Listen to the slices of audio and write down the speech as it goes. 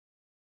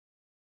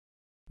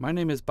My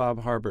name is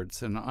Bob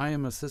Harberts, and I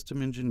am a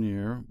system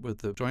engineer with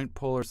the Joint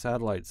Polar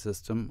Satellite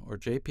System, or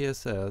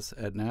JPSS,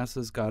 at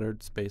NASA's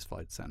Goddard Space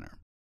Flight Center.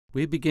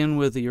 We begin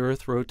with the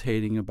Earth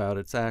rotating about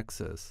its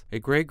axis. A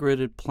gray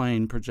gridded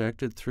plane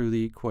projected through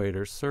the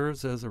equator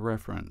serves as a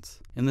reference.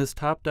 In this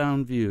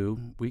top-down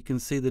view, we can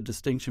see the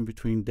distinction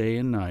between day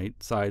and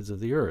night sides of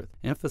the Earth,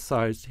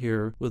 emphasized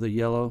here with a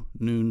yellow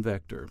noon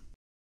vector.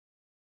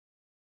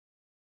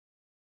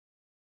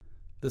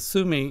 The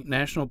SUMI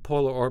National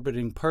Polar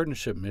Orbiting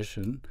Partnership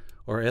Mission,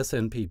 or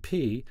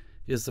S-NPP,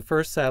 is the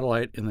first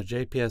satellite in the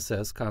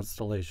JPSS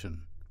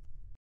constellation.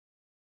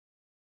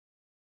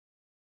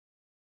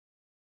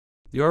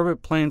 The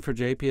orbit plane for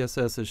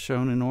JPSS is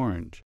shown in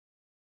orange.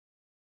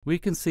 We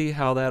can see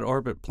how that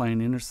orbit plane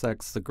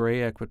intersects the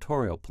gray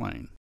equatorial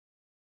plane.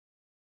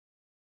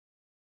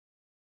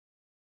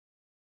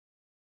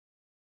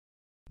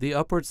 The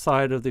upward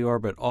side of the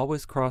orbit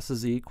always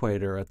crosses the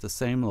equator at the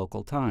same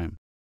local time.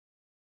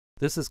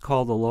 This is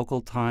called the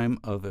local time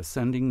of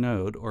ascending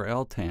node, or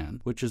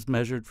LTAN, which is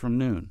measured from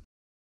noon.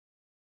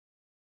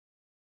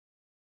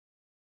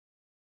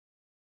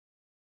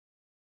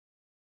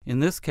 In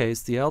this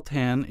case, the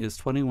LTAN is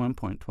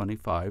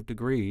 21.25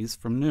 degrees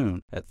from noon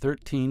at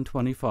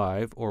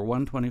 13:25 or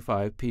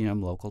 1:25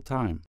 p.m. local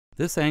time.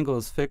 This angle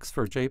is fixed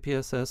for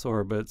JPSS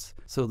orbits,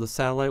 so the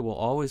satellite will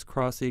always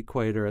cross the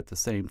equator at the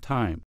same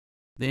time.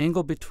 The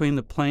angle between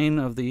the plane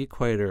of the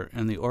equator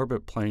and the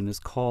orbit plane is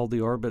called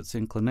the orbit's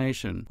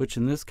inclination, which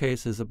in this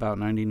case is about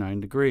 99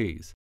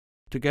 degrees.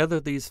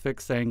 Together, these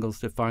fixed angles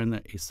define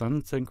a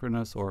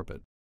sun-synchronous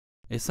orbit.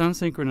 A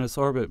sun-synchronous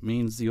orbit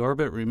means the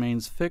orbit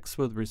remains fixed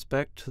with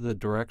respect to the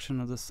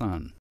direction of the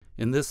sun.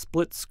 In this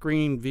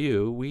split-screen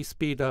view, we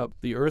speed up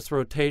the Earth's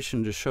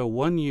rotation to show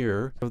 1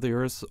 year of the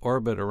Earth's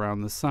orbit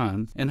around the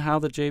sun and how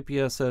the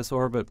JPSS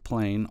orbit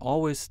plane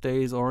always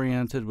stays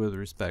oriented with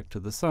respect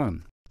to the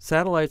sun.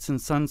 Satellites in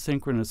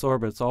sun-synchronous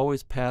orbits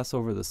always pass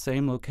over the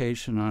same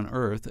location on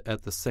Earth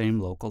at the same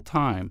local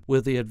time,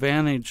 with the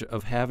advantage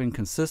of having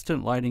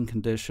consistent lighting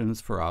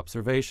conditions for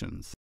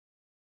observations.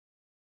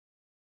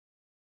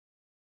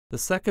 The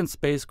second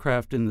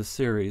spacecraft in the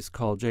series,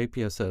 called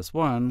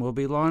JPSS-1, will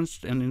be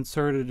launched and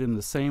inserted in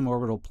the same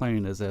orbital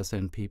plane as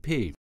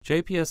S-NPP.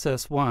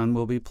 JPSS-1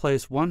 will be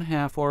placed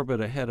 1/2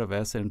 orbit ahead of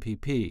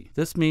S-NPP.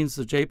 This means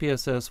the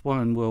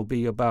JPSS-1 will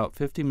be about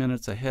 50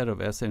 minutes ahead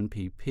of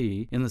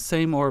S-NPP in the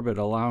same orbit,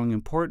 allowing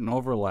important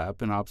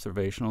overlap in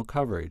observational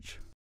coverage.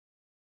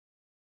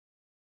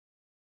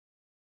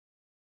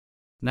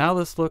 Now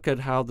let's look at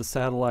how the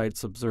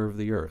satellites observe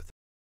the Earth.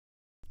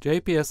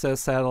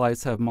 JPSS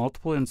satellites have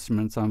multiple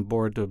instruments on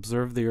board to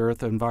observe the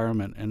Earth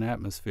environment and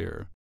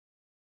atmosphere.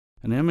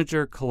 An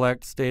imager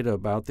collects data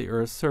about the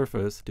Earth's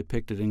surface,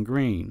 depicted in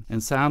green,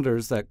 and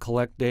sounders that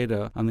collect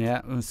data on the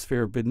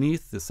atmosphere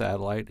beneath the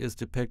satellite is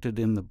depicted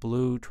in the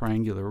blue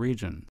triangular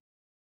region.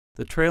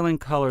 The trailing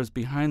colors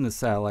behind the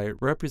satellite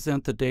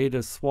represent the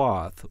data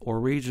swath, or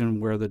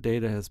region where the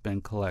data has been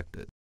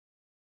collected.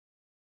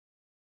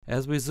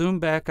 As we zoom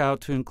back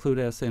out to include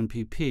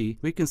S-NPP,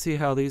 we can see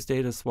how these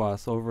data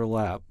swaths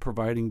overlap,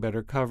 providing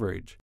better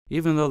coverage.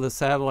 Even though the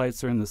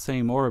satellites are in the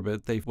same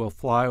orbit, they will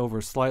fly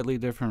over slightly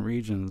different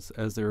regions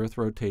as the Earth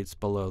rotates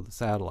below the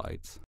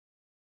satellites.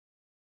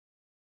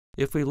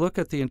 If we look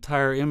at the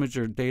entire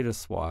imager data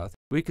swath,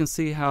 we can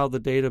see how the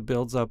data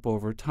builds up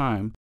over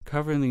time,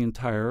 covering the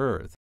entire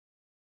Earth.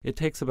 It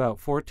takes about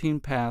 14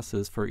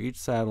 passes for each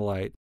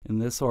satellite in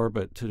this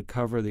orbit to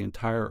cover the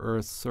entire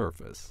Earth's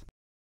surface.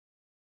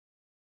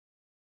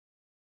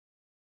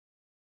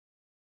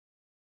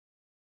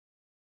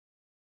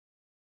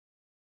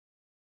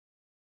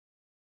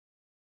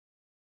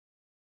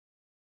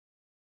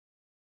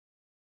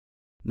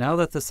 Now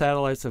that the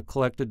satellites have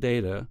collected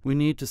data, we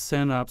need to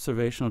send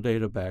observational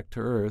data back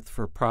to Earth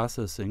for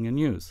processing and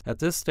use. At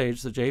this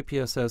stage, the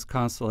JPSS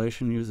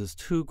constellation uses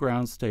 2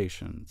 ground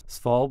stations,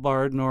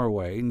 Svalbard,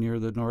 Norway, near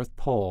the North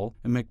Pole,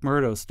 and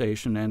McMurdo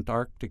Station,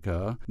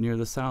 Antarctica, near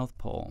the South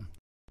Pole.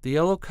 The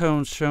yellow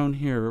cones shown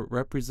here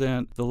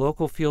represent the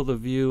local field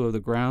of view of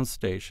the ground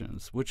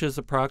stations, which is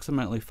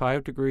approximately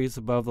 5 degrees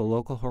above the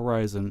local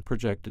horizon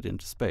projected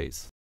into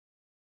space.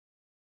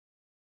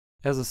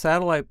 As a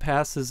satellite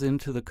passes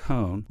into the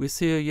cone, we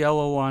see a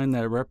yellow line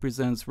that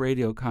represents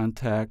radio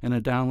contact and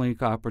a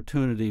downlink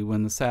opportunity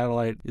when the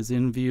satellite is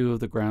in view of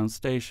the ground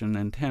station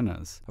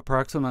antennas.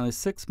 Approximately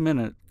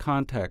 6-minute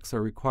contacts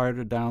are required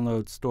to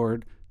download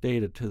stored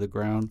data to the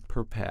ground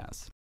per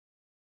pass.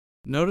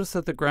 Notice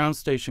that the ground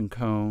station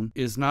cone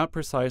is not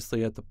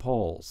precisely at the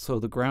poles, so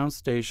the ground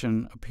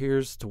station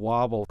appears to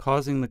wobble,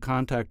 causing the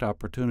contact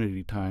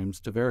opportunity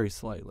times to vary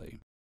slightly.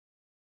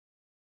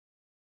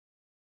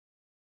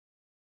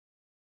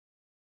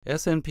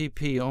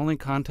 S-NPP only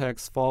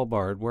contacts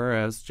Svalbard,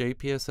 whereas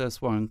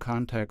JPSS-1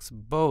 contacts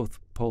both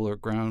polar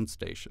ground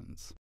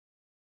stations.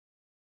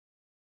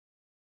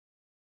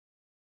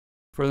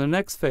 For the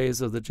next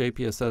phase of the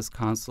JPSS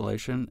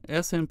constellation,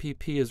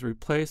 S-NPP is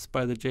replaced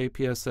by the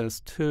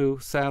JPSS-2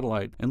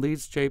 satellite and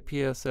leads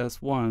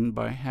JPSS-1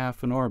 by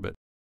half an orbit.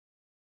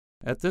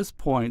 At this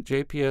point,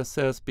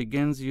 JPSS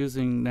begins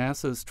using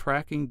NASA's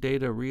Tracking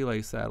Data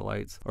Relay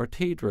Satellites, or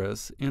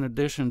TDRS, in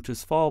addition to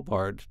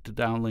Svalbard to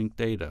downlink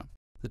data.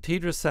 The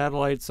TDRS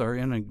satellites are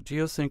in a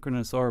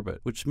geosynchronous orbit,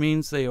 which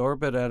means they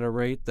orbit at a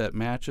rate that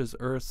matches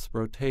Earth's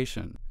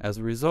rotation. As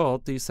a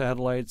result, these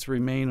satellites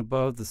remain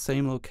above the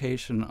same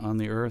location on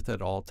the Earth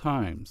at all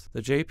times.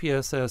 The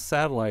JPSS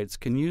satellites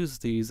can use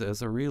these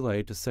as a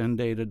relay to send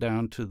data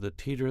down to the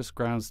TDRS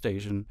ground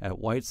station at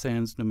White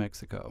Sands, New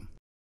Mexico.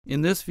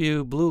 In this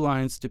view, blue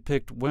lines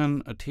depict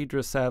when a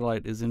TDRS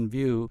satellite is in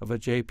view of a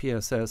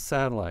JPSS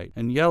satellite,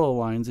 and yellow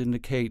lines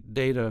indicate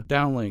data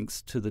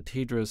downlinks to the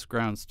TDRS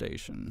ground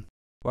station.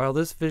 While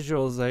this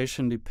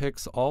visualization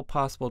depicts all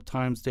possible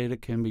times data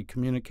can be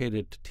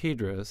communicated to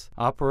TDRS,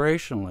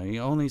 operationally,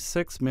 only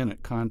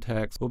 6-minute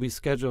contacts will be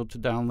scheduled to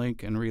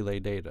downlink and relay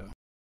data.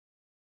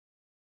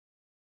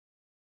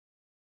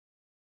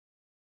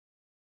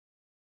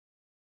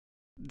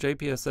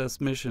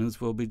 JPSS missions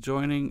will be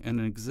joining an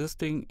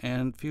existing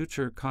and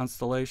future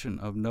constellation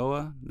of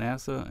NOAA,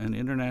 NASA, and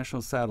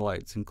international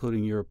satellites,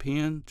 including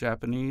European,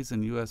 Japanese,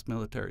 and U.S.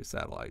 military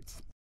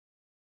satellites.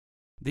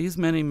 These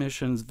many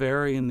missions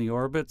vary in the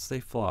orbits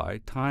they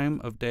fly, time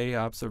of day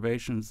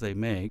observations they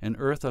make, and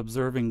Earth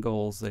observing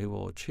goals they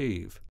will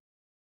achieve.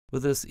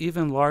 With this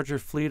even larger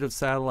fleet of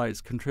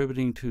satellites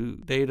contributing to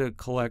data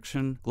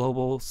collection,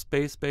 global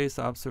space-based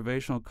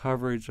observational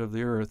coverage of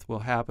the Earth will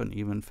happen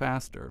even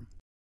faster.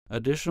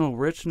 Additional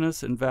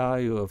richness and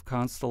value of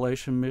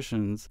constellation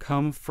missions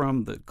come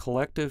from the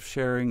collective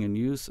sharing and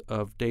use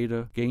of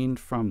data gained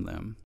from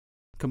them.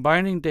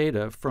 Combining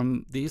data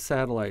from these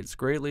satellites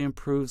greatly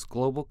improves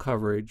global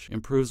coverage,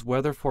 improves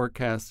weather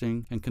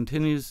forecasting, and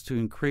continues to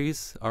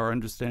increase our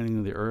understanding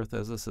of the Earth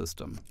as a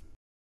system.